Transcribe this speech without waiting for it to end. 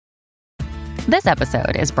This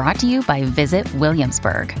episode is brought to you by Visit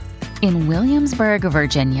Williamsburg. In Williamsburg,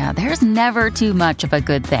 Virginia, there's never too much of a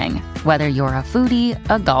good thing. Whether you're a foodie,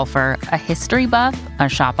 a golfer, a history buff, a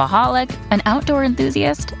shopaholic, an outdoor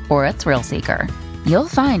enthusiast, or a thrill seeker, you'll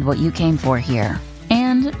find what you came for here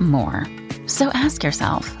and more. So ask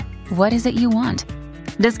yourself, what is it you want?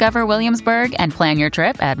 Discover Williamsburg and plan your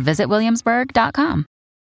trip at visitwilliamsburg.com.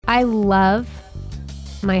 I love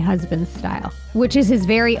my husband's style, which is his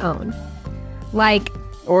very own.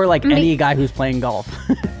 Or any guy who's playing golf.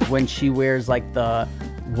 When she wears like the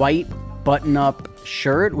white button-up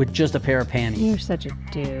shirt with just a pair of panties. You're such a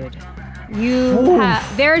dude.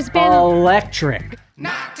 There's been electric.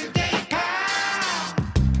 Not today,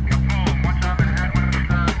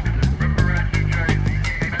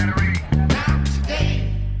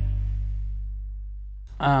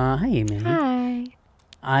 Hi, Amy. Hi.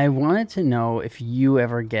 I wanted to know if you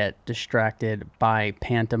ever get distracted by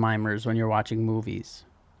pantomimers when you're watching movies.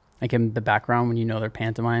 Like in the background when you know they're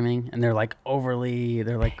pantomiming and they're like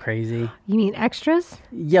they're like crazy. You mean extras?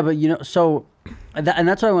 Yeah, but and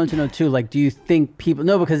that's what I wanted to know too. Like, do you think people,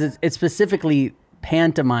 no, because it's specifically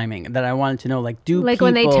pantomiming that I wanted to know. Like, people,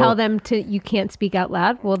 when they tell them you can't speak out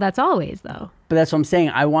loud? Well, that's always though. But that's what I'm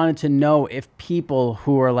saying. I wanted to know if people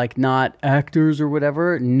who are like not actors or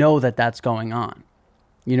whatever know that that's going on.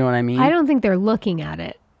 You know what I mean? I don't think they're looking at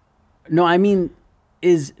it. No, I mean,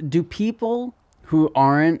 do people who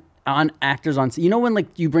aren't actors on set, when like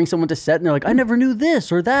you bring someone to set and they're like, I never knew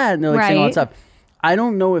this or that, and they're like saying all that stuff. I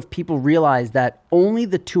don't know if people realize that only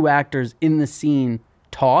the two actors in the scene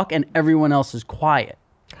talk and everyone else is quiet.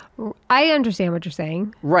 I understand what you're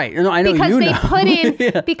saying. Right. No, I know because you they know. put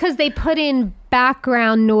in because they put in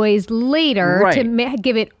background noise later to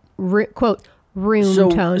give it quote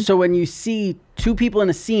room tone. So when you see two people in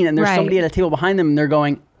a scene and there's somebody at a table behind them and they're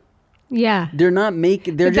going, yeah, they're not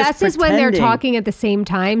making. They're the just best pretending. is when they're talking at the same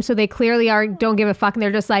time. So they clearly don't give a fuck, and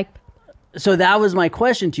they're just like. So that was my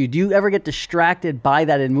question to you. Do you ever get distracted by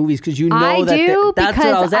that in movies? Because that's because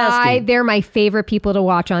what I was asking. they're my favorite people to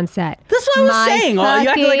watch on set. That's what I was saying. You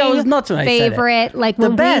acted like I was nuts when I said it. Favorite. Like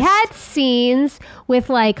when we had scenes with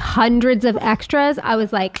like hundreds of extras, I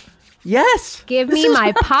was like, yes, give me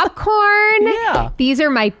my popcorn. Yeah. These are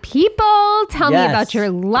my people. Tell me about your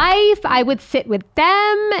life. I would sit with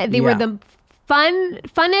them. They were the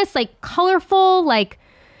funnest, like colorful, like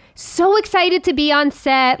so excited to be on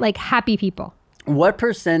set, like happy people. What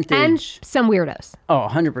percentage? And some weirdos. Oh,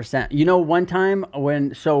 100%. One time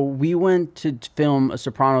we went to film a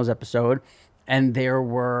Sopranos episode and there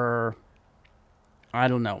were, I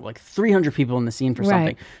don't know, like 300 people in the scene for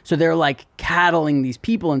something. So they're like cattling these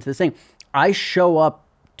people into this thing. I show up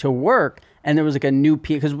to work and there was like a new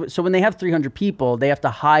PA, because so when they have 300 people, they have to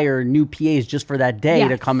hire new PAs just for that day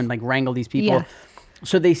to come and like wrangle these people. Yes.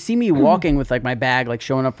 So they see me walking with like my bag, like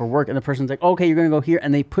showing up for work, and the person's like, okay, you're going to go here.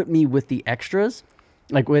 And they put me with the extras,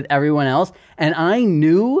 like with everyone else. And I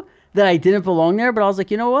knew that I didn't belong there, but I was like,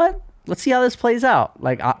 you know what? Let's see how this plays out.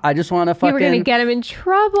 Like, I just want to fucking... You were going to get him in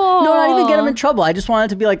trouble. No, not even get him in trouble. I just wanted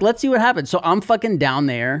to be like, let's see what happens. So I'm fucking down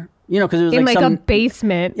there, because it was in like a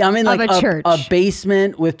basement I'm in like of a church. A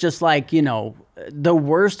basement with just like, the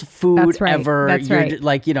worst food ever. That's right.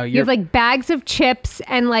 Like, you have like bags of chips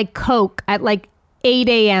and like Coke at like 8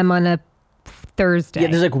 a.m. on a Thursday. Yeah,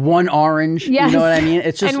 there's like one orange. Yes. You know what I mean?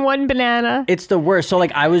 It's just and one banana. It's the worst. So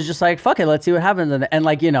like I was just like, fuck it, let's see what happens. And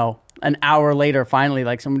like, an hour later, finally,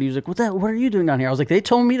 like somebody was like, what are you doing down here? I was like, they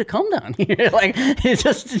told me to come down here. Like it's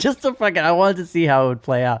just a fucking, I wanted to see how it would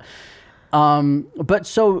play out. But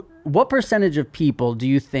so what percentage of people do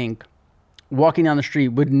you think walking down the street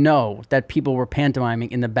would know that people were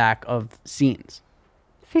pantomiming in the back of scenes?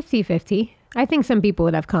 50-50. I think some people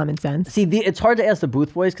would have common sense. See, it's hard to ask the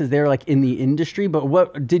booth boys because they're like in the industry, but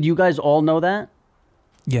what did you guys all know that?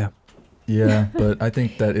 Yeah. Yeah, but I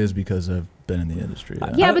think that is because I've been in the industry.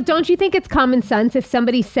 Yeah, but don't you think it's common sense if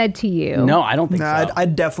somebody said to you... No, I don't think so. I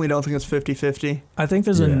definitely don't think it's 50-50. I think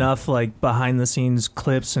there's enough like behind the scenes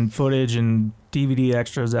clips and footage and DVD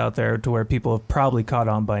extras out there to where people have probably caught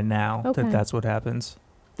on by now that that's what happens.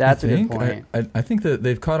 That's a good point. I think that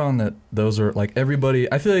they've caught on that those are like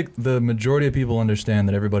everybody. I feel like the majority of people understand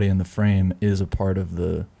that everybody in the frame is a part of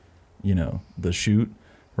the, the shoot,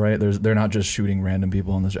 right? They're not just shooting random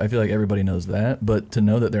people on the. I feel like everybody knows that, but to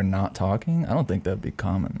know that they're not talking, I don't think that'd be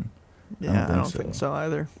common. Yeah, I don't think so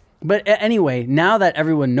either. But anyway, now that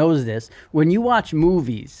everyone knows this, when you watch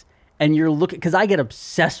movies and you're looking, because I get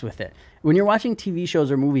obsessed with it. When you're watching TV shows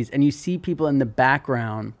or movies and you see people in the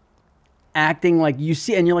background acting like you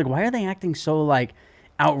see, and you're like, why are they acting so like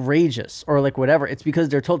outrageous or like whatever? It's because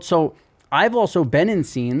they're told. So I've also been in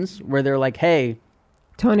scenes where they're like, hey,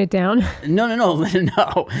 Tone it down. No.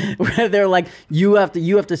 Where they're like, you have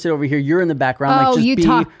to sit over here. You're in the background. Like, just you be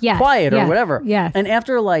talk. Yes, quiet yes, or whatever. Yes. And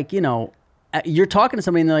after like, you're talking to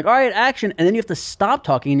somebody and they're like, all right, action. And then you have to stop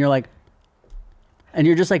talking and you're like, and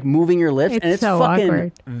you're just like moving your lips. It's and it's so fucking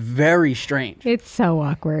awkward. very strange. It's so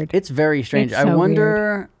awkward. It's very strange. It's so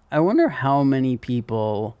I wonder how many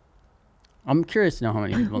people. I'm curious to know how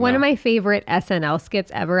many people One know. of my favorite SNL skits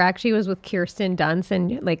ever actually was with Kirsten Dunst,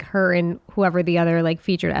 and like her and whoever the other like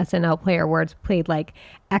featured SNL player was played like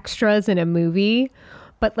extras in a movie,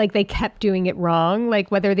 but like they kept doing it wrong. Like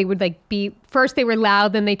whether they would like be, first they were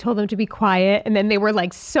loud, then they told them to be quiet, and then they were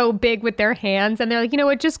like so big with their hands, and they're like,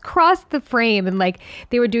 what, just cross the frame. And like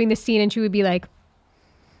they were doing the scene and she would be like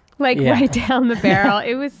right down the barrel.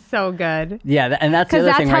 It was so good. Yeah, and that's the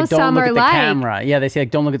other thing, right? Don't look at the camera. Yeah, they say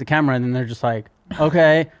like, don't look at the camera, and then they're just like,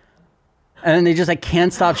 okay. And then they just like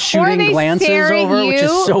can't stop shooting glances over, which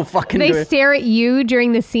is so fucking good. They stare at you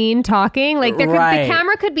during the scene talking. Like the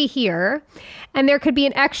camera could be here, and there could be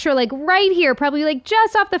an extra like right here, probably like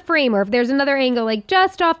just off the frame, or if there's another angle, like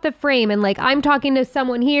just off the frame, and like I'm talking to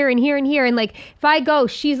someone here and here and here, and like if I go,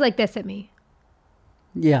 she's like this at me.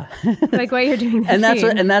 Yeah. Like while you're doing and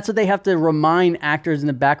that's what they have to remind actors in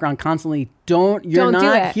the background constantly. You're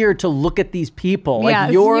not here to look at these people.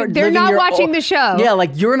 Like they're not watching the show. Yeah,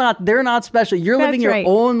 like they're not special. You're living your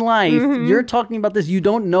own life. Mm-hmm. You're talking about this. You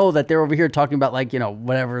don't know that they're over here talking about like,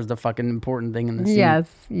 whatever is the fucking important thing in the scene.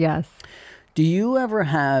 Yes. Do you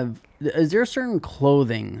ever is there certain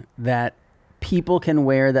clothing that people can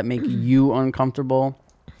wear that make you uncomfortable?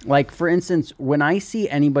 Like, for instance, when I see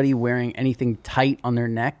anybody wearing anything tight on their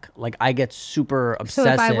neck, like, I get super obsessive.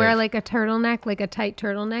 So if I wear, like, a turtleneck, like a tight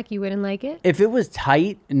turtleneck, you wouldn't like it? If it was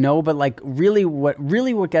tight, no. But, like, really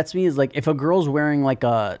what gets me is, like, if a girl's wearing, like,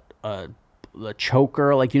 a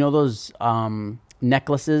choker, like, those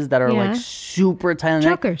necklaces that are, like, super tight on the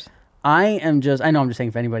neck. Chokers. I know I'm just saying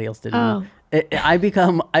if anybody else didn't know. I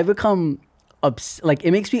become like,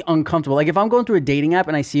 it makes me uncomfortable. Like, if I'm going through a dating app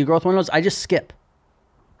and I see a girl with one of those, I just skip.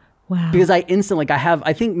 Wow. Because I instantly, like,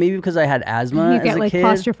 I think maybe because I had asthma as a kid. You get, like,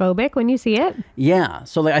 claustrophobic when you see it? Yeah.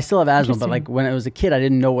 So, like, I still have asthma, but, like, when I was a kid, I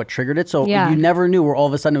didn't know what triggered it. So, you never knew where all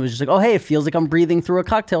of a sudden it was just like, oh, hey, it feels like I'm breathing through a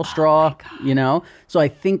cocktail straw, So, I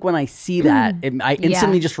think when I see that, I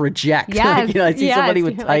instantly just reject. Yes. I see somebody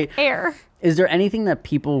with tight like, hair. Is there anything that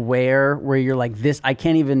people wear where you're like, this, I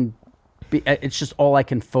can't even, it's just all I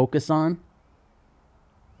can focus on?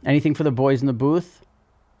 Anything for the boys in the booth?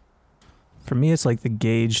 For me, it's like the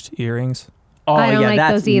gauged earrings. Oh, I don't like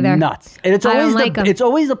that's those either. Nuts. And it's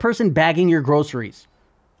always the person bagging your groceries.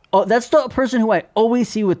 Oh, that's the person who I always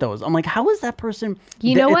see with those. I'm like, how is that person?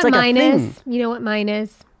 You know what mine is? You know what mine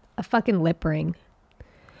is? A fucking lip ring.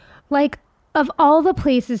 Like, of all the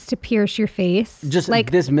places to pierce your face, just like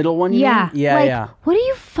this middle one. Yeah. What are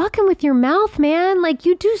you fucking with your mouth, man? Like,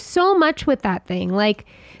 you do so much with that thing. Like,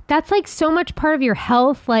 that's like so much part of your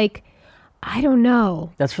health. Like, I don't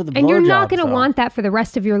know. That's for the blowjobs, and you're not going to want that for the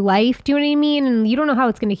rest of your life. Do you know what I mean? And you don't know how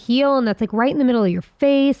it's going to heal. And that's like right in the middle of your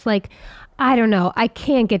face. Like, I don't know. I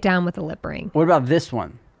can't get down with a lip ring. What about this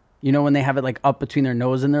one? When they have it like up between their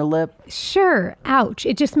nose and their lip? Sure. Ouch.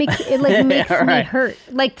 It just makes it like makes me hurt.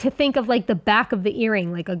 Like to think of like the back of the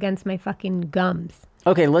earring like against my fucking gums.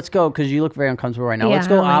 Okay, let's go because you look very uncomfortable right now. Yeah, let's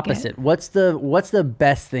go like opposite. What's the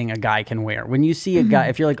best thing a guy can wear? When you see a guy,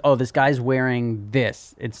 if you're like, oh, this guy's wearing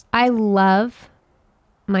this, I love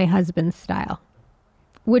my husband's style,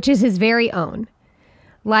 which is his very own.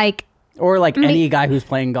 Like, or like any guy who's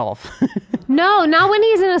playing golf. No, not when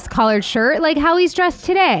he's in a collared shirt, like how he's dressed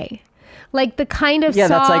today. Like the kind of soft,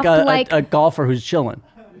 that's like a golfer who's chilling.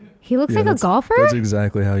 He looks like a golfer? That's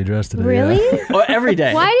exactly how he dressed today. Really? Yeah. Oh, every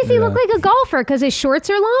day. Why does he look like a golfer? Because his shorts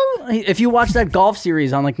are long? If you watch that golf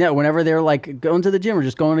series on like net, whenever they're like going to the gym or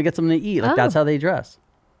just going to get something to eat, like that's how they dress.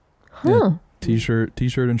 Huh. Yeah.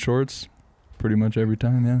 T-shirt and shorts, pretty much every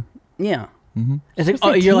time. Yeah. Yeah. Mm-hmm. It's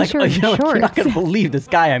like, you're not going to believe this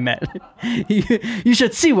guy I met. you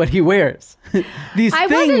should see what he wears. These I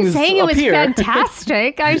things wasn't saying it was appear.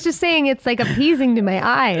 fantastic. I was just saying it's like appeasing to my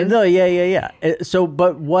eyes. No, yeah. So,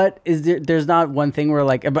 but what is there? There's not one thing where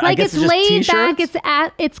like I guess it's just laid t-shirts?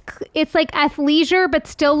 back. It's like athleisure, but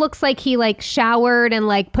still looks like he like showered and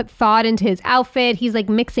like put thought into his outfit. He's like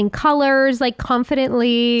mixing colors like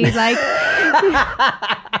confidently, like.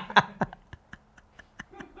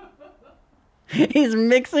 He's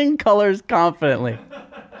mixing colors confidently.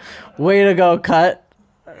 Way to go, Cut.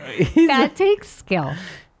 That takes skill.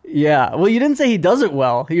 Yeah. Well, you didn't say he does it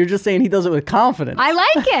well. You're just saying he does it with confidence. I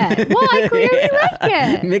like it. Well, I clearly like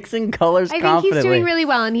it. Mixing colors confidently. I think he's doing really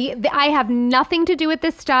well. And I have nothing to do with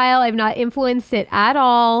this style. I've not influenced it at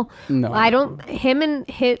all. No. I don't, him and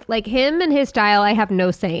his style, I have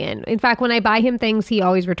no say in. In fact, when I buy him things, he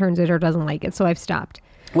always returns it or doesn't like it. So I've stopped.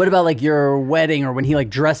 What about like your wedding or when he like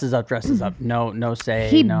dresses up? No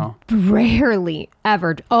say, no. Rarely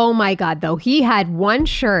ever. Oh my God, though. He had one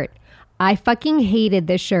shirt. I fucking hated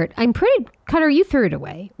this shirt. Cutter, you threw it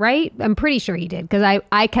away, right? I'm pretty sure he did because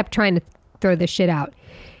I kept trying to throw this shit out.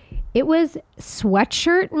 It was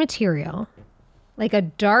sweatshirt material, like a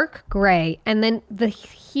dark gray. And then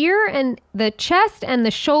here and the chest and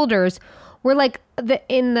the shoulders were like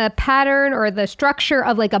in the pattern or the structure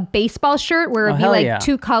of like a baseball shirt where it'd be like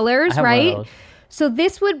two colors, right? So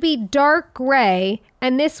this would be dark gray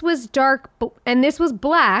and this was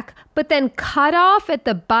black, but then cut off at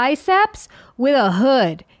the biceps with a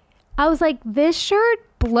hood. I was like, this shirt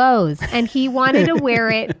blows. And he wanted to wear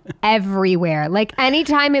it everywhere. Like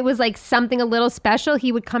anytime it was like something a little special,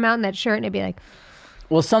 he would come out in that shirt and it'd be like,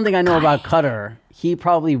 well, something I know about Cutter, he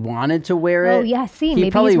probably wanted to wear it. Oh, yeah, see, maybe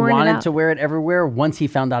he probably he's worn wanted to wear it everywhere once he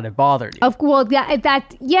found out it bothered you.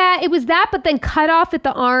 It was that, but then cut off at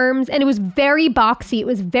the arms, and it was very boxy. It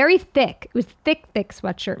was very thick. It was thick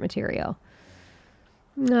sweatshirt material.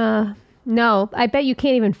 No, I bet you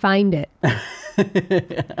can't even find it.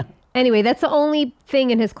 Anyway, that's the only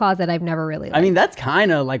thing in his closet I've never really liked. I mean, that's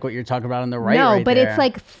kind of like what you're talking about on the right. No, but there. it's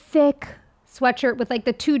like thick sweatshirt with like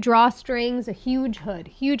the two drawstrings, a huge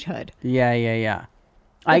hood. Yeah.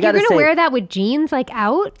 Like you're gonna wear that with jeans like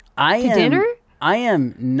out to dinner? I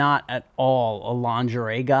am not at all a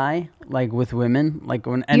lingerie guy, like with women. Like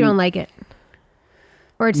when you don't like it,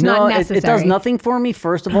 or it's not necessary. It does nothing for me.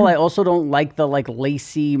 First of all, I also don't like the like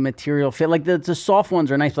lacy material fit. Like the soft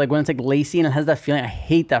ones are nice. But like when it's like lacy and it has that feeling, I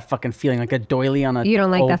hate that fucking feeling. Like a doily on a you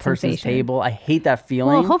don't like old that person's sensation. table. I hate that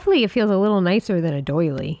feeling. Well, hopefully it feels a little nicer than a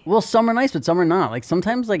doily. Well, some are nice, but some are not. Like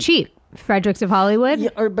sometimes like cheap. Fredericks of Hollywood.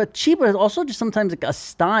 Yeah, but cheap, but it's also just sometimes like a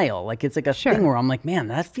style. Like it's like a thing where I'm like, man,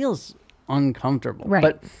 that feels uncomfortable. Right.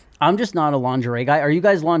 But I'm just not a lingerie guy. Are you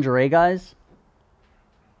guys lingerie guys?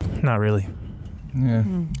 Not really. Yeah.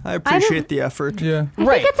 I appreciate the effort. Yeah. I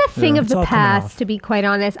think it's a thing of the past, to be quite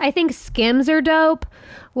honest. I think Skims are dope,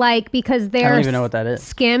 like because they're. I don't even know what that is.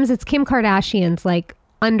 Skims, it's Kim Kardashian's like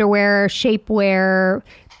underwear, shapewear,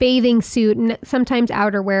 bathing suit, and sometimes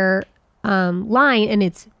outerwear line, and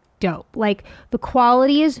it's dope. Like the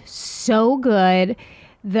quality is so good.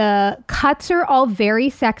 The cuts are all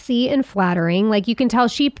very sexy and flattering. Like you can tell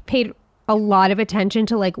she paid a lot of attention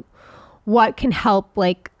to like what can help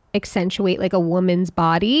like accentuate like a woman's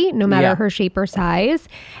body no matter her shape or size.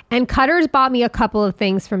 And Cutter's bought me a couple of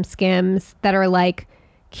things from Skims that are like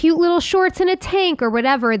cute little shorts and a tank or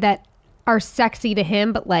whatever that are sexy to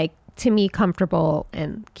him but like to me comfortable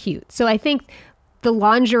and cute. So I think the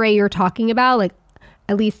lingerie you're talking about, like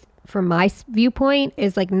at least from my viewpoint,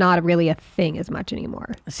 is like not really a thing as much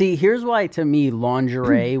anymore. See, here's why to me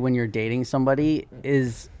lingerie when you're dating somebody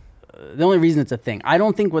is the only reason it's a thing. I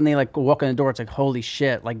don't think when they like walk in the door, it's like, holy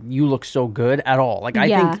shit, like you look so good at all. Like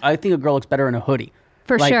I think a girl looks better in a hoodie.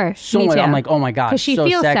 For like, sure. So me much, too. I'm like, oh my God, because she so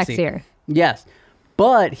feels sexy. sexier. Yes.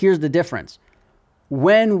 But here's the difference.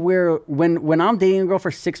 When I'm dating a girl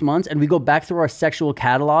for 6 months and we go back through our sexual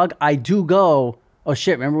catalog, I do go, oh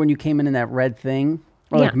shit, remember when you came in that red thing?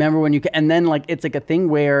 Or like, remember when you, and then like, it's like a thing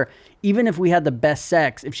where even if we had the best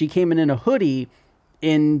sex, if she came in a hoodie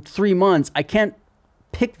in 3 months, I can't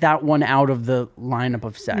pick that one out of the lineup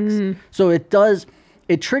of sex. So it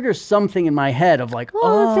triggers something in my head of like,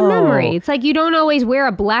 it's a memory. It's like you don't always wear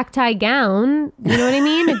a black tie gown. You know what I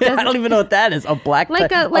mean? It I don't even know what that is. A black tie. Like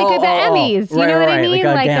the Emmys. You know what I mean?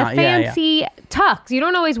 Like gown. a fancy tux. You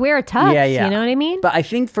don't always wear a tux. Yeah. You know what I mean? But I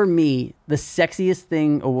think for me, the sexiest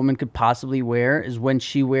thing a woman could possibly wear is when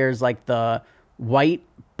she wears like the white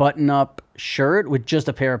button-up shirt with just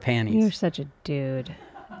a pair of panties. You're such a dude.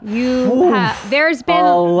 There's been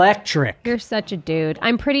electric. You're such a dude.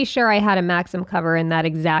 I'm pretty sure I had a Maxim cover in that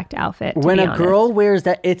exact outfit. When a girl wears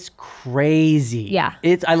that, it's crazy. Yeah.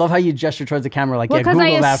 I love how you gesture towards the camera like, Google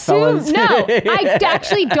that, fellas. No, I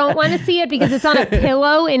actually don't want to see it because it's on a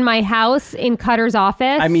pillow in my house in Cutter's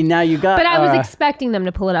office. I mean, now you got. But I was expecting them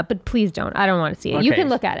to pull it up, but please don't. I don't want to see it. Okay. You can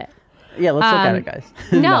look at it. Yeah, let's look at it, guys.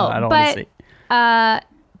 No, I don't want to see.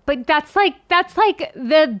 But that's like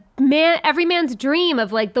the man, every man's dream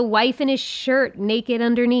of like the wife in his shirt naked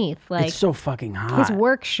underneath. Like it's so fucking hot. His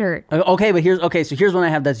work shirt. Okay, but here's one I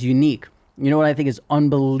have that's unique. You know what I think is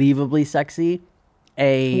unbelievably sexy?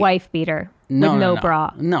 A wife beater with no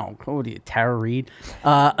bra. No, what are you, Tara Reid?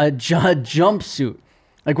 A jumpsuit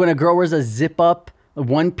Like when a girl wears a zip-up,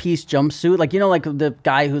 one-piece jumpsuit, like, you know, like the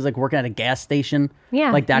guy who's like working at a gas station,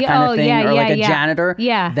 like that kind of thing, or like a janitor.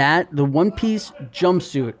 Yeah. The one-piece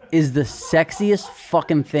jumpsuit is the sexiest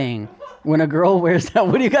fucking thing. When a girl wears that,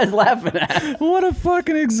 what are you guys laughing at? What a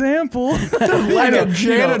fucking example. Like a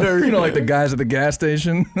janitor. You know, like the guys at the gas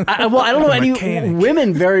station. I don't know any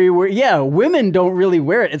women women don't really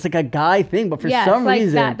wear it. It's like a guy thing, but for some like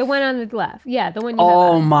reason. That, the one on the left. Yeah, the one you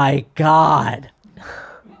Oh my God.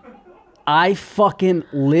 I fucking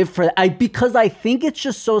live for that. Because I think it's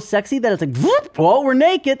just so sexy that it's like, whoop, well, we're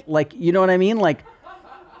naked. Like, you know what I mean? Like,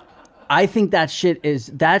 I think that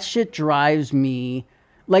shit drives me.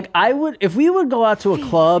 Like, I would, if we would go out to a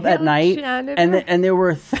club at night and there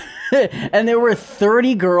were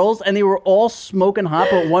 30 girls and they were all smoking hot,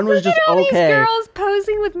 but one was just all okay. These girls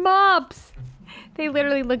posing with mops. They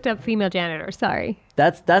literally looked up female janitor. Sorry.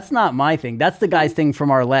 That's not my thing. That's the guy's thing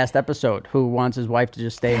from our last episode who wants his wife to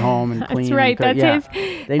just stay home and clean. That's right. That's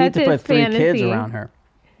his. They need to put 3 kids around her.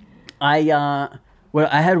 I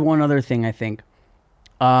had one other thing, I think.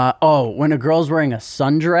 When a girl's wearing a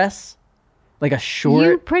sundress, like a short.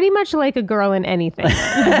 You pretty much like a girl in anything.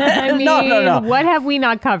 I mean, no. What have we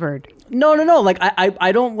not covered? No. Like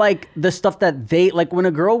I don't like the stuff that they like when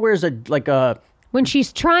a girl wears a. When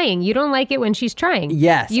she's trying, you don't like it when she's trying.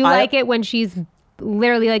 Yes. You like it when she's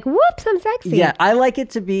literally like, whoops, I'm sexy. Yeah, I like it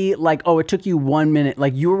to be like, it took you 1 minute.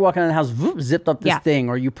 Like you were walking out of the house, whoop, zipped up this thing,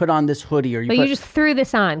 or you put on this hoodie, or you just threw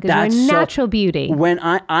this on because you're a natural beauty. When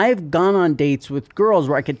I've gone on dates with girls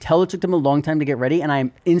where I could tell it took them a long time to get ready, and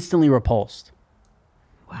I'm instantly repulsed.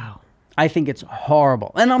 Wow. I think it's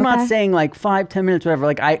horrible. And I'm not saying like 5-10 minutes, whatever.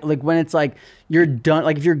 Like when it's like you're done,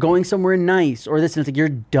 like if you're going somewhere nice or this, and it's like you're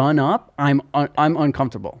done up, I'm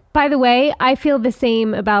uncomfortable. By the way, I feel the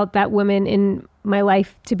same about that woman in my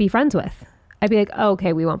life to be friends with. I'd be like, oh,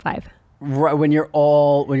 okay, we want 5. Right, when you're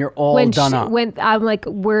all done up. When I'm like,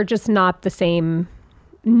 we're just not the same.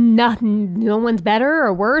 No one's better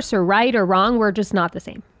or worse or right or wrong. We're just not the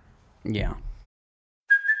same. Yeah.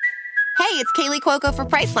 Hey, it's Kaylee Cuoco for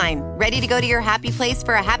Priceline. Ready to go to your happy place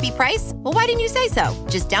for a happy price? Well, why didn't you say so?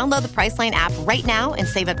 Just download the Priceline app right now and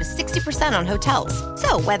save up to 60% on hotels.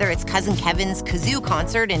 So whether it's Cousin Kevin's Kazoo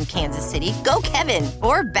Concert in Kansas City, go Kevin,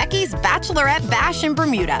 or Becky's Bachelorette Bash in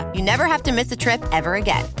Bermuda, you never have to miss a trip ever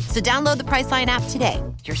again. So download the Priceline app today.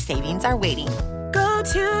 Your savings are waiting. Go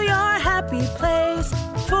to your happy place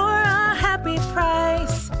for a happy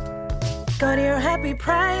price. Go to your happy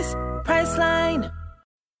price, Priceline.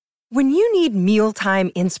 When you need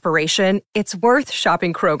mealtime inspiration, it's worth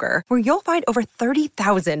shopping Kroger, where you'll find over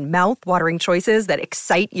 30,000 mouth-watering choices that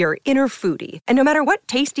excite your inner foodie. And no matter what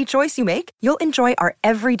tasty choice you make, you'll enjoy our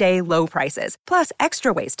everyday low prices, plus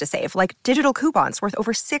extra ways to save, like digital coupons worth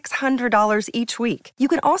over $600 each week. You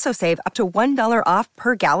can also save up to $1 off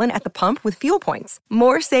per gallon at the pump with fuel points.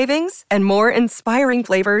 More savings and more inspiring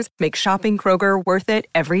flavors make shopping Kroger worth it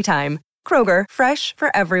every time. Kroger, fresh for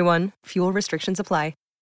everyone. Fuel restrictions apply.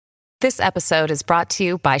 This episode is brought to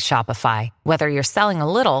you by Shopify. Whether you're selling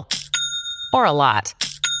a little or a lot,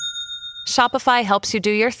 Shopify helps you do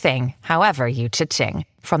your thing, however you cha-ching.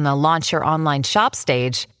 From the launch your online shop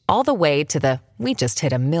stage, all the way to the we just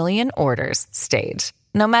hit 1 million orders stage.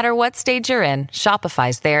 No matter what stage you're in,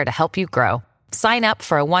 Shopify's there to help you grow. Sign up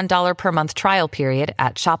for a $1 per month trial period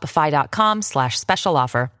at shopify.com/special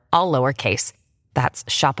offer, all lowercase. That's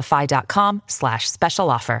shopify.com/special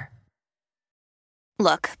offer.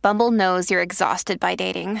 Look, Bumble knows you're exhausted by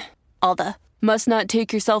dating. All the, must not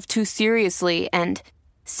take yourself too seriously, and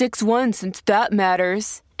 6'1" since that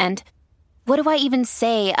matters. And what do I even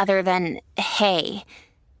say other than, hey?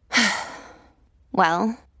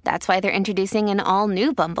 Well, that's why they're introducing an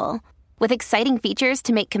all-new Bumble, with exciting features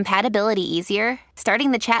to make compatibility easier, starting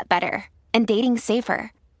the chat better, and dating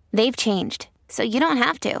safer. They've changed, so you don't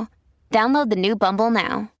have to. Download the new Bumble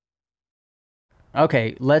now.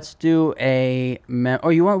 Okay, let's do a.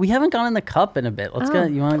 We haven't gone in the cup in a bit. Let's go.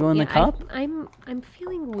 You want to go in the cup? I'm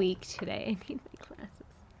feeling weak today. I need my glasses.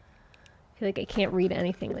 I feel like I can't read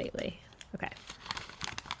anything lately. Okay.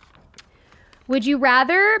 Would you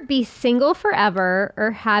rather be single forever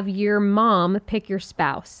or have your mom pick your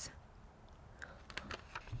spouse?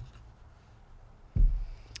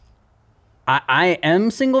 I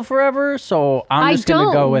am single forever, so I'm just going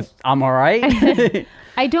to go with I'm all right.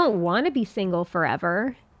 I don't want to be single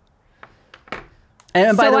forever.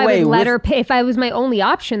 And by the way, if I was my only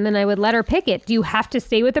option, then I would let her pick it. Do you have to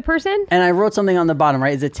stay with the person? And I wrote something on the bottom,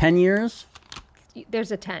 right? Is it 10 years?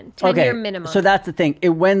 There's a 10-year minimum. So that's the thing.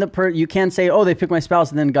 When you can't say, oh, they picked my spouse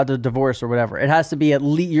and then got the divorce or whatever. It has to be at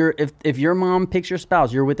least if your mom picks your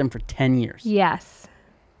spouse, you're with them for 10 years. Yes.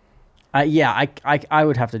 I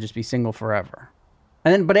would have to just be single forever.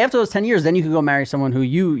 And then, but after those 10 years, then you could go marry someone who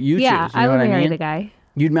you choose. Yeah, I would marry the guy.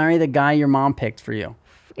 You'd marry the guy your mom picked for you.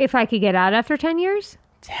 If I could get out after 10 years?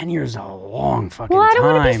 10 years is a long fucking time. Well, I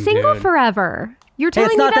don't want to be single forever. You're telling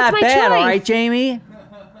me that's my choice. It's not that bad, all right, Jamie?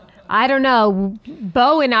 I don't know.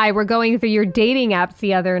 Bo and I were going through your dating apps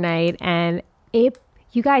the other night, and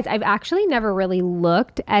you guys, I've actually never really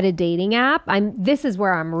looked at a dating app. This is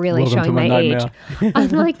where I'm really showing my age.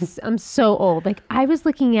 I'm so old. Like, I was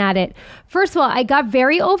looking at it. First of all, I got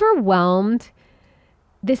very overwhelmed.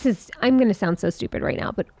 I'm going to sound so stupid right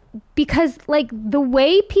now, but because like the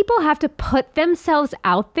way people have to put themselves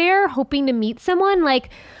out there hoping to meet someone, like,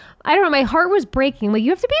 I don't know, my heart was breaking. Like,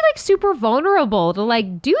 you have to be like super vulnerable to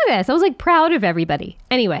like do this. I was like proud of everybody.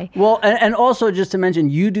 Anyway. Well, and also just to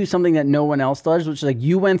mention, you do something that no one else does, which is like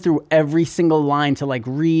you went through every single line to like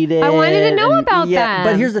read it. I wanted to know about that.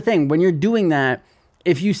 But here's the thing. When you're doing that,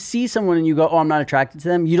 if you see someone and you go, oh, I'm not attracted to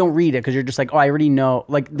them, you don't read it because you're just like, oh, I already know.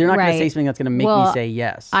 Like, they're not going to say something that's going to make me say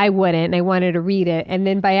yes. I wouldn't. And I wanted to read it. And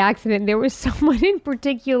then by accident, there was someone in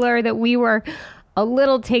particular that we were a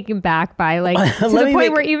little taken back by, like, to the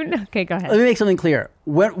point where even... Okay, go ahead. Let me make something clear.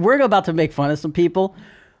 We're about to make fun of some people.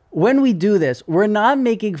 When we do this, we're not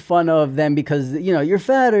making fun of them because, you know, you're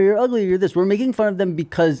fat or you're ugly or you're this. We're making fun of them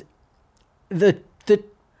because the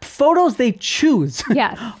photos they choose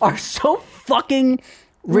are so fucking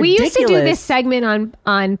ridiculous. We used to do this segment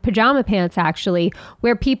on Pajama Pants, actually,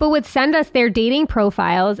 where people would send us their dating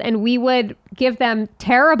profiles and we would give them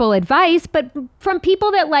terrible advice, but from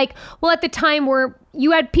people that, like, well, at the time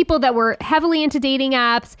you had people that were heavily into dating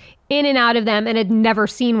apps, in and out of them, and had never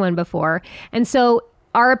seen one before. And so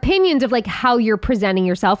our opinions of like how you're presenting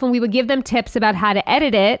yourself, and we would give them tips about how to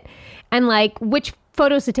edit it and like which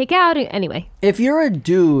photos to take out. Anyway, if you're a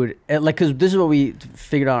dude, like, because this is what we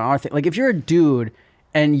figured out on our thing, like, if you're a dude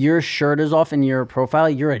and your shirt is off in your profile,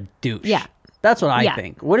 you're a douche. Yeah, that's what I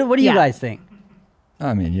think. What do you guys think?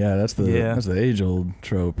 I mean, that's the age-old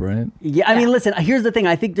trope, right? Yeah, I mean, listen, here's the thing.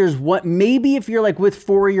 I think there's maybe if you're like with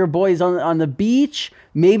 4 of your boys on the beach,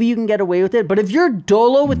 maybe you can get away with it. But if you're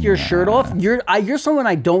dolo with your shirt off, you're someone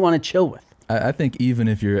I don't want to chill with. I think even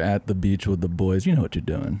if you're at the beach with the boys, you know what you're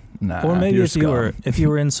doing. Or maybe if you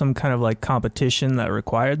were in some kind of like competition that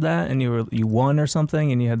required that, and you won or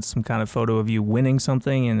something, and you had some kind of photo of you winning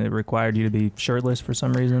something, and it required you to be shirtless for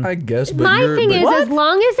some reason. I guess. But my thing is, as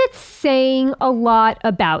long as it's saying a lot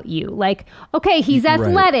about you, like, okay, he's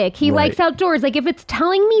athletic, he likes outdoors. Like, if it's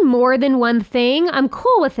telling me more than one thing, I'm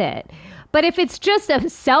cool with it. But if it's just a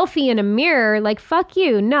selfie in a mirror, like, fuck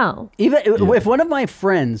you, no. Even if one of my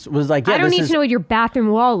friends was like, I don't need to know what your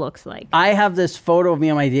bathroom wall looks like. I have this photo of me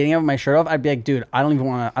on my dating app with my shirt off. I'd be like, dude, I don't even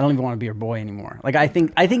want to be your boy anymore. Like, I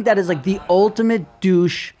think that is like the ultimate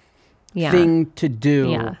douche thing to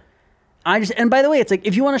do. Yeah. And by the way, it's like,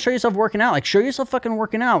 if you want to show yourself working out, like, show yourself fucking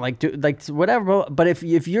working out, like, do, like, whatever. But if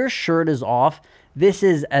your shirt is off, this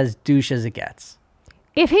is as douche as it gets.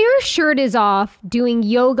 If your shirt is off doing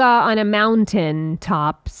yoga on a mountain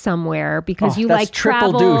top somewhere because you like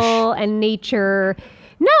travel douche. And nature.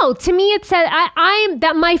 No, to me it said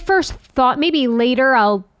my first thought, maybe later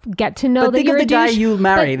I'll get to know that you're a douche. But think of the guy you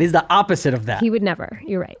marry. This is the opposite of that. He would never.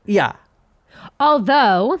 You're right. Yeah.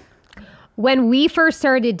 Although, when we first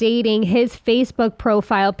started dating, his Facebook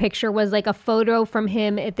profile picture was like a photo from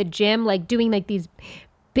him at the gym, like doing like these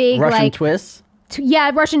big Russian twists.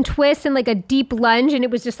 Russian twists and like a deep lunge, and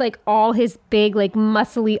it was just like all his big like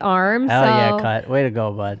muscly arms. Hell yeah, cut. Way to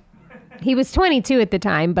go, bud. He was 22 at the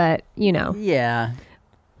time, but you know. Yeah.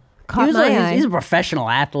 Caught my eye. He's a professional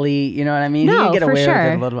athlete, you know what I mean? No, he can get away with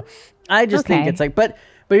sure. it a little bit. I just think it's like, but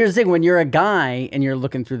here's the thing, when you're a guy and you're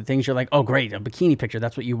looking through the things, you're like, oh great, a bikini picture,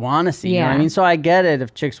 that's what you want to see. You know what I mean? So I get it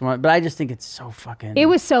if chicks want, but I just think it's so fucking. It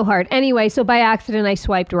was so hard. Anyway, so by accident I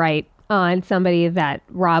swiped right on somebody that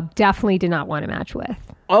Rob definitely did not want to match with.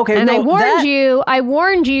 Okay, and I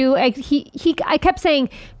warned you. I kept saying,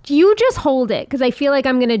 you just hold it because I feel like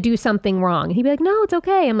I'm going to do something wrong. He'd be like, no, it's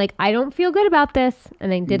okay. I'm like, I don't feel good about this,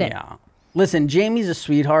 and I did it. Yeah. Listen, Jamie's a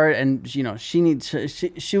sweetheart, and you know she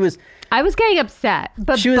was. I was getting upset,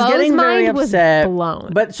 but she was Bo's getting very mind upset. Was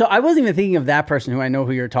blown. But so I wasn't even thinking of that person who I know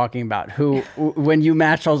who you're talking about. Who, when you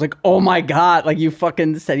matched, I was like, oh my god, like you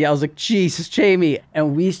fucking said, yeah. I was like, Jesus, Jamie,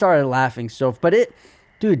 and we started laughing.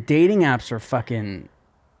 Dude, dating apps are fucking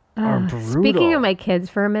are brutal. Speaking of my kids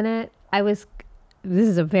for a minute, this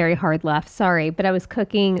is a very hard laugh. Sorry, but I was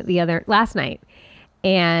cooking last night.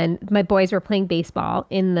 And my boys were playing baseball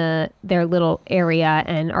in their little area,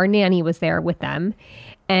 and our nanny was there with them.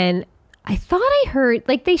 And I thought I heard,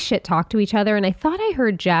 like, they shit talk to each other, and I thought I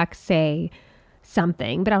heard Jack say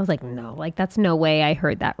something, but I was like, no, like that's no way I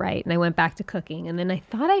heard that right. And I went back to cooking, and then I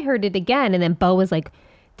thought I heard it again, and then Bo was like,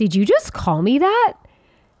 did you just call me that?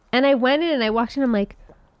 And I went in and I walked in, I'm like,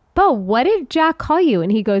 Bo, what did Jack call you?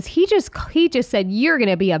 And he goes, he just said, you're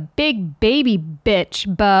gonna be a big baby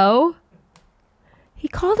bitch, Bo. He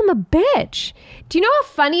called him a bitch. Do you know how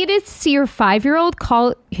funny it is to see your 5-year-old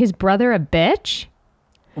call his brother a bitch?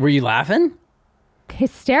 Were you laughing?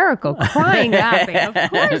 Hysterical, crying, laughing. Of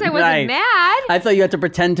course I wasn't mad. I thought you had to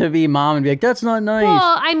pretend to be mom and be like, that's not nice.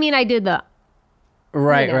 Well, I mean, I did the...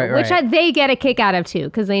 Right. Which they get a kick out of too,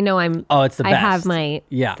 because they know I'm... Oh, it's the best. I have my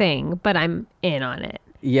thing, but I'm in on it.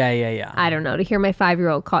 Yeah. I don't know. To hear my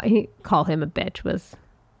 5-year-old call him a bitch was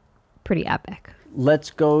pretty epic.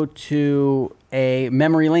 Let's go to a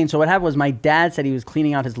memory lane. So what happened was my dad said he was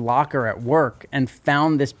cleaning out his locker at work and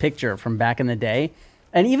found this picture from back in the day.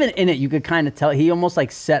 And even in it, you could kind of tell he almost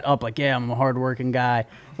like set up like, yeah, I'm a hardworking guy.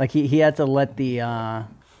 Like he had to let the, hold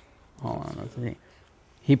on, let's see.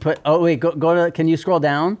 He put, oh wait, go to, can you scroll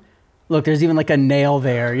down? Look, there's even like a nail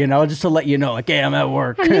there, you know, just to let you know, like, hey, I'm at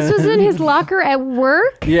work. And this was in his locker at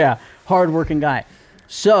work? Yeah, hardworking guy.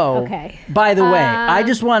 So, by the way, I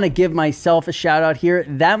just want to give myself a shout out here.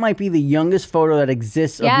 That might be the youngest photo that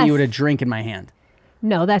exists of me with a drink in my hand.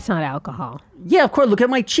 No, that's not alcohol. Yeah, of course. Look at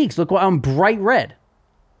my cheeks. Look, I'm bright red.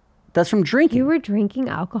 That's from drinking. You were drinking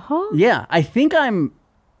alcohol? Yeah, I think I'm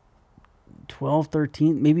 12,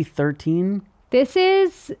 13, maybe 13. This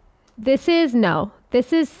is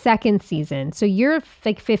second season. So you're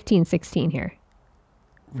like 15, 16 here.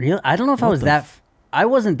 Really? I don't know if I was that... I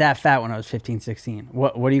wasn't that fat when I was 15, 16.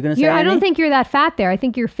 What are you going to say, I don't think you're that fat there. I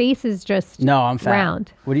think your face is just I'm fat.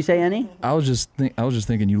 Round. What do you say, Annie? I was just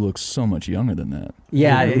thinking you look so much younger than that.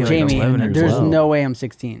 Yeah, Jamie, there's no way I'm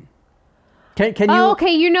 16. Can you... Oh,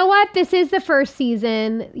 okay, you know what? This is the first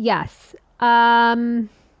season. Yes. So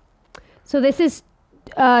this is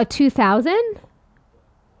 2000?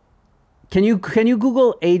 Can you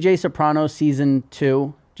Google AJ Soprano season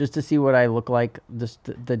 2 just to see what I look like,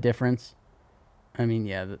 the difference? I mean,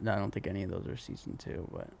 yeah, I don't think any of those are season 2,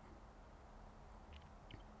 but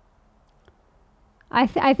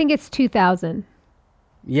I think it's 2000.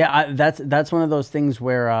 Yeah, that's one of those things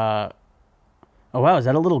where oh wow, is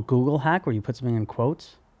that a little Google hack where you put something in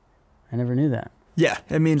quotes? I never knew that. Yeah,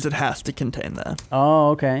 it means it has to contain that. Oh,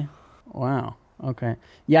 okay. Wow. Okay.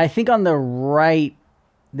 Yeah, I think on the right.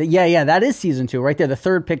 Yeah, that is season 2 right there. The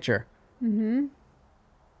third picture. Mm-hmm.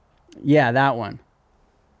 Yeah, that one.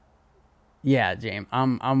 Yeah, James,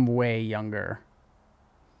 I'm way younger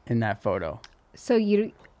in that photo. So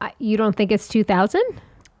you don't think it's 2000?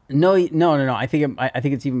 No. I think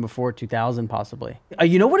it's even before 2000, possibly.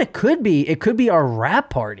 You know what it could be? It could be our rap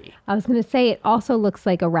party. I was gonna say it also looks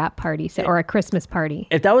like a rap party or a Christmas party.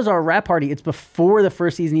 If that was our rap party, it's before the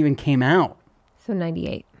first season even came out. So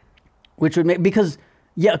 98. Which would make because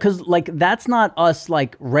like that's not us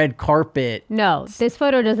like red carpet. No, this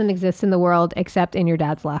photo doesn't exist in the world except in your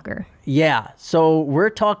dad's locker. Yeah, so we're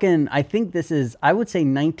talking. I think this is. I would say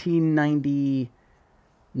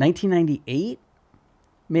 1998.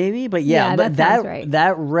 Maybe, but yeah, but sounds right.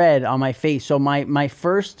 That red on my face. So my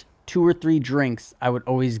first 2 or 3 drinks, I would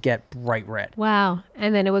always get bright red. Wow,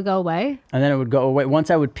 and then it would go away. And then it would go away. Once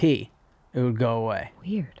I would pee, it would go away.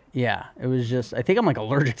 Weird. Yeah, it was just. I think I'm like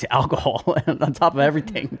allergic to alcohol on top of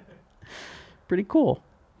everything. Pretty cool.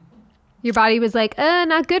 Your body was like,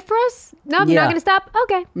 not good for us. No, you're not gonna stop.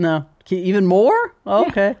 Okay. No, even more. Oh,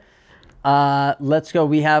 okay. Let's go.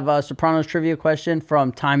 We have a Sopranos trivia question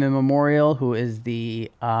from Time Immemorial, who is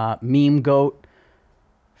the meme goat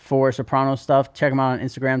for Sopranos stuff. Check him out on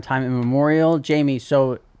Instagram, Time Immemorial. Jamie,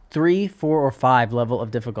 so 3, 4, or 5 level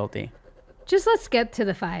of difficulty? Just let's get to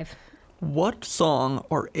the 5. What song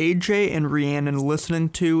are AJ and Rhiannon listening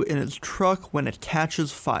to in his truck when it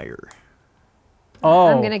catches fire? Oh.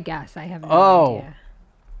 I'm going to guess. I have no idea.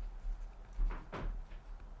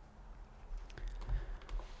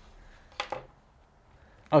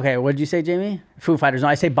 Okay, what did you say, Jamie? Foo Fighters. No,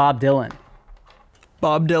 I say Bob Dylan.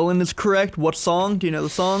 Bob Dylan is correct. What song? Do you know the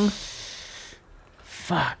song?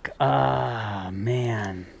 Fuck.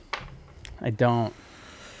 Man. I don't.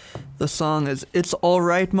 The song is It's All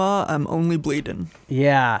Right, Ma, I'm Only Bleeding.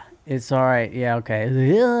 Yeah, it's all right. Yeah, okay.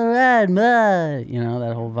 It's all right, Ma. You know,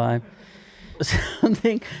 that whole vibe.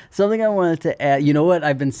 Something I wanted to add. You know what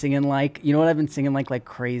I've been singing like? You know what I've been singing like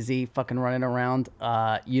crazy, fucking running around?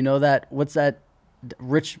 You know that, what's that?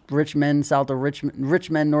 Rich men south of Richmond,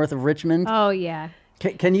 rich men north of Richmond. Oh, yeah.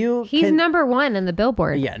 Can you... He's number 1 in the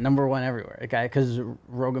Billboard. Yeah, number 1 everywhere. Okay, because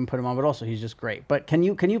Rogan put him on, but also he's just great. But can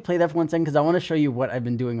you play that for 1 second? Because I want to show you what I've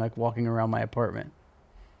been doing, like walking around my apartment.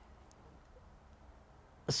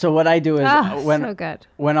 So what I do is so good.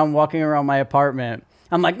 when I'm walking around my apartment,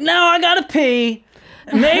 I'm like, now I gotta pee,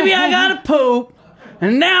 maybe I gotta poop,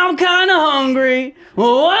 and now I'm kind of hungry.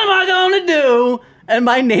 Well, what am I gonna do? And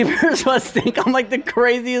my neighbors must think I'm like the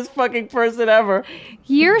craziest fucking person ever.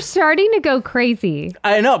 You're starting to go crazy.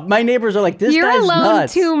 I know. My neighbors are like, this You're guy's alone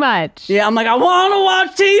nuts. too much. Yeah, I'm like, I want to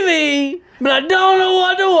watch TV, but I don't know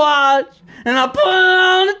what to watch. And I put it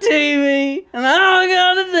on the TV, and I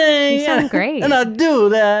got a thing. You sound great. And I do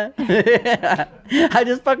that. I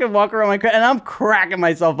just fucking walk around and I'm cracking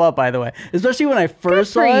myself up, by the way. Especially when I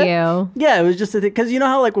first saw it. you. Yeah, it was just a thing. Because you know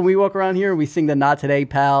how, like, when we walk around here, we sing the Not Today,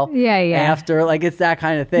 Pal. Yeah. After, like, it's that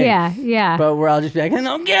kind of thing. Yeah. But where I'll just be like, and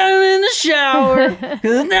I'm getting in the shower,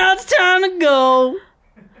 because now it's time to go.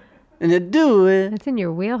 And to do it. That's in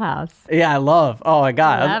your wheelhouse. Yeah, I love. Oh, my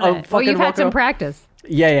God. I love it. Well, you've had some practice.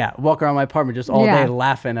 Yeah. Walk around my apartment just all day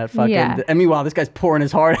laughing at fucking. Yeah. And meanwhile, this guy's pouring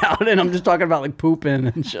his heart out, and I'm just talking about like pooping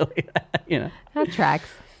and shit like that, you know. That tracks.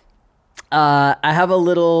 I have a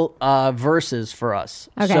little verses for us.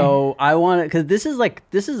 Okay. So I want to, because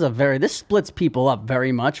this splits people up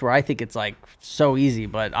very much. Where I think it's like so easy,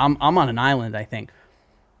 but I'm on an island. I think.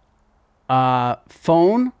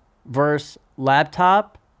 Phone versus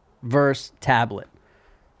laptop versus tablet.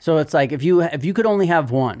 So it's like if you could only have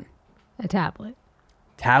one. A tablet.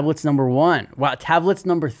 Tablet's number 1. Wow, tablet's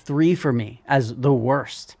number 3 for me as the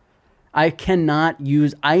worst. I cannot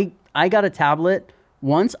use. I got a tablet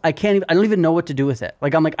once. I don't even know what to do with it.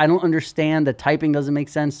 Like I'm like I don't understand. The typing doesn't make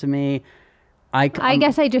sense to me. I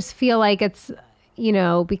guess I just feel like it's, you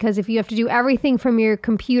know, because if you have to do everything from your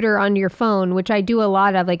computer onto your phone, which I do a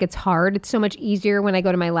lot of, like it's hard. It's so much easier when I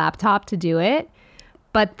go to my laptop to do it.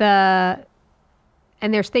 But and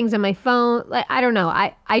there's things on my phone. Like I don't know.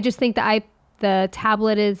 I just think that the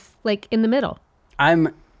tablet is like in the middle.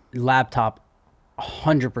 I'm laptop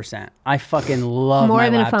 100%. I fucking love More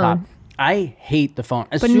my than laptop. a phone. I hate the phone.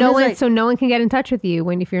 But no one can get in touch with you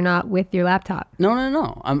if you're not with your laptop. No.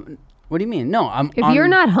 What do you mean? No, If you're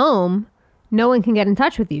not home, no one can get in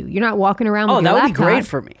touch with you. You're not walking around with your laptop. Oh, that would be great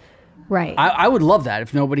for me. Right. I would love that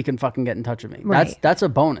if nobody can fucking get in touch with me. Right. That's a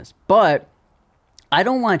bonus. But I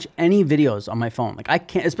don't watch any videos on my phone. Like I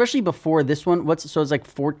can't, especially before this one. So it's like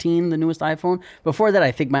 14, the newest iPhone. Before that,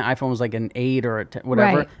 I think my iPhone was like an 8 or a 10,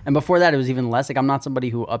 whatever. Right. And before that, it was even less. Like I'm not somebody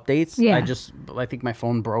who updates. Yeah. I think my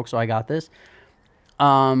phone broke, so I got this.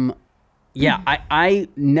 Yeah, I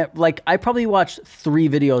probably watched 3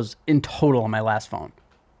 videos in total on my last phone.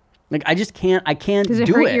 Like I just can't. I can't do it. Does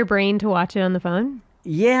it hurt your brain to watch it on the phone?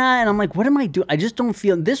 Yeah, and I'm like, what am I doing? I just don't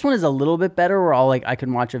feel. This one is a little bit better where I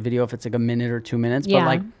can watch a video if it's like a minute or 2 minutes. Yeah. But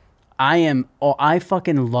like, I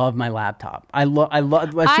fucking love my laptop. I love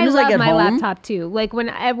as soon as I get my home. laptop too. Like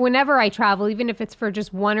whenever I travel, even if it's for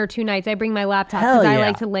just 1 or 2 nights, I bring my laptop Hell because I yeah.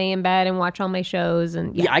 like to lay in bed and watch all my shows.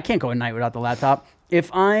 And Yeah, I can't go a night without the laptop. If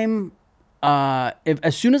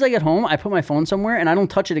as soon as I get home, I put my phone somewhere and I don't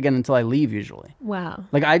touch it again until I leave usually. Wow.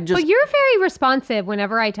 Like But you're very responsive.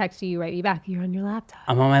 Whenever I text you write me back. You're on your laptop.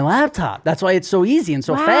 I'm on my laptop. That's why it's so easy and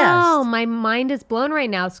so Wow, fast. my mind is blown right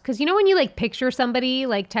now. Because you know when you like picture somebody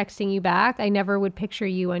like texting you back, I never would picture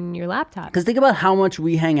you on your laptop. Because think about how much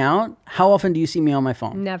we hang out. How often do you see me on my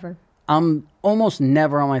phone? Never. I'm almost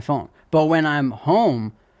never on my phone. But when I'm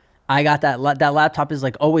home, I got that laptop is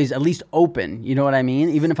like always at least open. You know what I mean?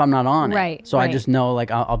 Even if I'm not on it. Right. So I just know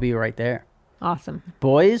like I'll be right there. Awesome.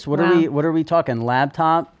 Boys, what Wow. are we talking?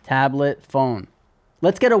 Laptop, tablet, phone.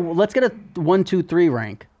 Let's get a 1, 2, 3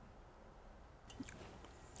 rank.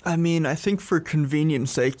 I mean, I think for convenience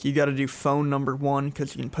sake, you got to do phone number 1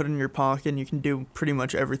 because you can put it in your pocket and you can do pretty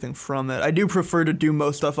much everything from it. I do prefer to do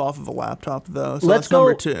most stuff off of a laptop, though, so that's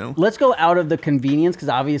number 2. Let's go out of the convenience because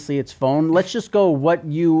obviously it's phone. Let's just go what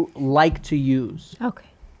you like to use. Okay.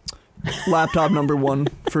 Laptop number 1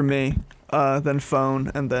 for me, then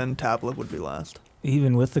phone, and then tablet would be last.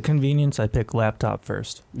 Even with the convenience, I pick laptop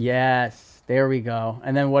first. Yes, there we go.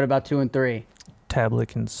 And then what about 2 and 3? Tablet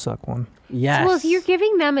can suck one. Yes. Well, you're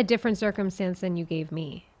giving them a different circumstance than you gave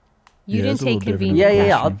me. You Yeah, didn't it's a little take different. convenience.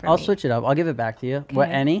 Yeah. action for I'll me. switch it up. I'll give it back to you. What,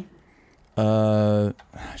 Okay. any?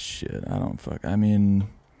 Shit, I don't fuck. I mean,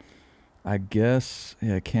 I guess,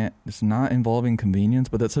 yeah, I can't, it's not involving convenience,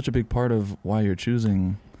 but that's such a big part of why you're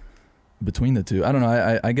choosing between the two. I don't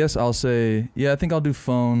know. I guess I'll say, yeah, I think I'll do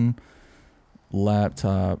phone,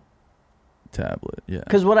 laptop, tablet. Yeah.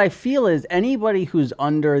 Because what I feel is anybody who's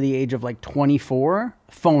under the age of like 24,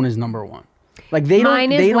 phone is number 1. Like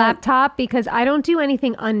Mine is laptop because I don't do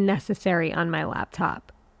anything unnecessary on my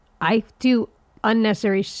laptop. I do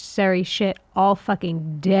unnecessary shit all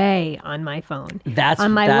fucking day on my phone. That's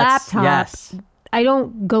on my laptop. Yes. I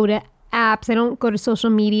don't go to apps. I don't go to social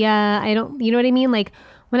media. I don't, you know what I mean? Like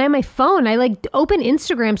when I have my phone, I like open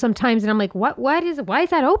Instagram sometimes and I'm like, why is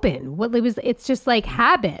that open? It's just like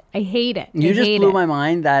habit. I hate it. You just blew my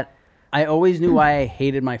mind that I always knew why I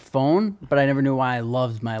hated my phone, but I never knew why I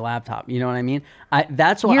loved my laptop. You know what I mean?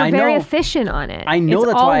 That's why you're very efficient on it. I know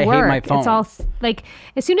that's why I hate my phone. It's all like,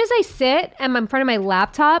 as soon as I sit and I'm in front of my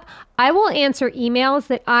laptop, I will answer emails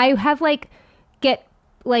that I have get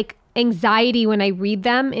anxiety when I read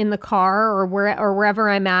them in the car or wherever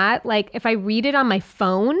I'm at. Like if I read it on my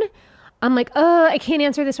phone, I'm like, oh, I can't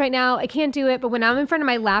answer this right now. I can't do it. But when I'm in front of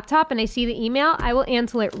my laptop and I see the email, I will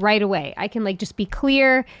answer it right away. I can just be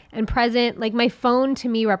clear and present. Like my phone to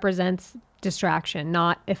me represents distraction,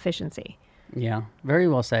 not efficiency. Yeah. Very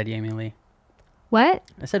well said, Yami Lee. What?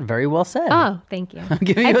 I said very well said. Oh, thank you. I'm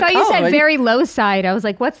giving you I thought you said very low side. I was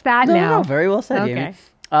like, what's that now? No, very well said, okay.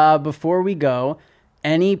 Yami. Before we go,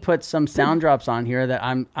 Annie put some sound drops on here that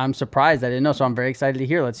I'm surprised I didn't know, so I'm very excited to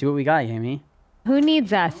hear. Let's see what we got, Yami. Who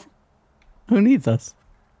needs us? Who needs us?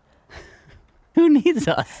 Who needs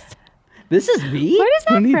us? This is me? What is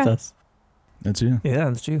that Who needs from? us? That's you. Yeah,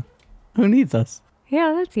 that's you. Who needs us?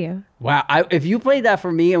 Yeah, that's you. Wow. If you played that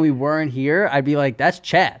for me and we weren't here, I'd be like, that's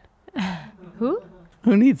Chad. Who?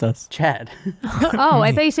 Who needs us? Chad. Oh,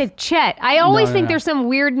 I thought you said Chet. I always think there's some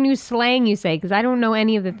weird new slang you say because I don't know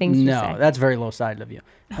any of the things you say. No, that's very low side of you.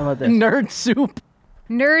 How about this? Nerd soup.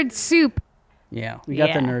 Nerd soup. Yeah, we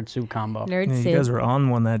got the nerd soup combo. Nerd Yeah, soup. you guys were on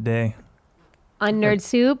one that day. On Nerd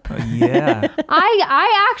Soup? Yeah.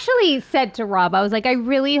 I actually said to Rob, I was like, I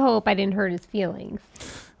really hope I didn't hurt his feelings.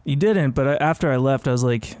 You didn't, but after I left, I was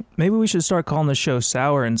like, maybe we should start calling the show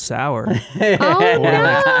Sour and Sour. Oh, or no.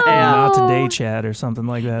 Not Today Chat or something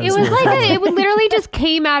like that. It was it literally just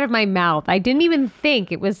came out of my mouth. I didn't even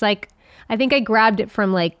think. It was like, I think I grabbed it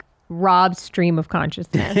from Rob's stream of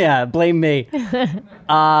consciousness. Yeah, blame me.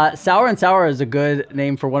 Sour and Sour is a good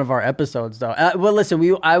name for one of our episodes, though. Well,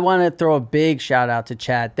 listen, I want to throw a big shout out to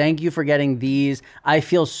Chad. Thank you for getting these. I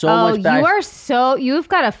feel so much better. You've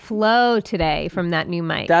got a flow today from that new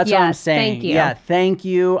mic. That's what I'm saying. Thank you. Yeah, thank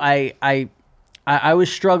you. I was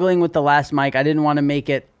struggling with the last mic. I didn't want to make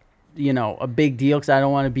it, a big deal because I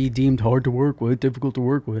don't want to be deemed hard to work with, difficult to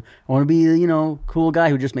work with. I want to be, cool guy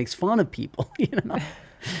who just makes fun of people,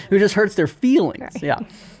 who just hurts their feelings. Right. Yeah.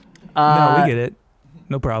 No, we get it.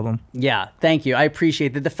 No problem. Yeah. Thank you. I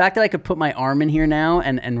appreciate that. The fact that I could put my arm in here now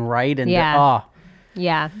and write and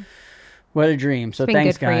yeah. What a dream. So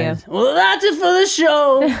thanks, guys. For well, that's it for the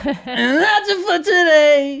show. And that's it for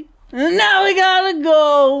today. And now we gotta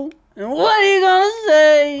go. And what are you gonna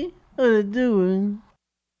say? What are you doing?